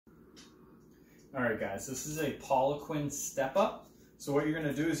All right, guys, this is a Poliquin Step Up. So what you're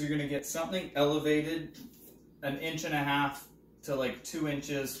gonna do is you're gonna get something elevated 1.5 inches to like 2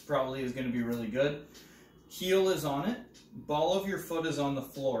 inches, probably is gonna be really good. Heel is on it, ball of your foot is on the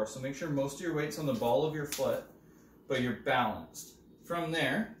floor. So make sure most of your weight's on the ball of your foot, but you're balanced. From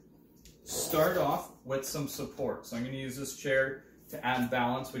there, start off with some support. So I'm gonna use this chair to add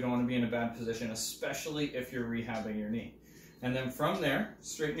balance. We don't wanna be in a bad position, especially if you're rehabbing your knee. And then from there,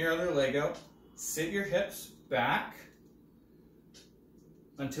 straighten your other leg out, sit your hips back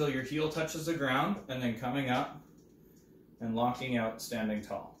until your heel touches the ground, and then coming up and locking out, standing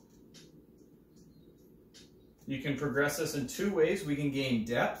tall. You can progress this in 2 ways. We can gain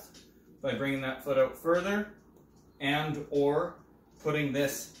depth by bringing that foot out further and or putting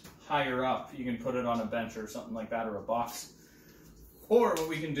this higher up. You can put it on a bench or something like that, or a box. Or what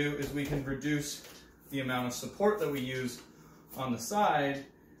we can do is we can reduce the amount of support that we use on the side,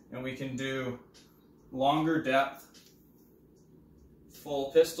 and we can do longer depth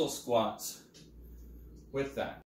full pistol squats with that.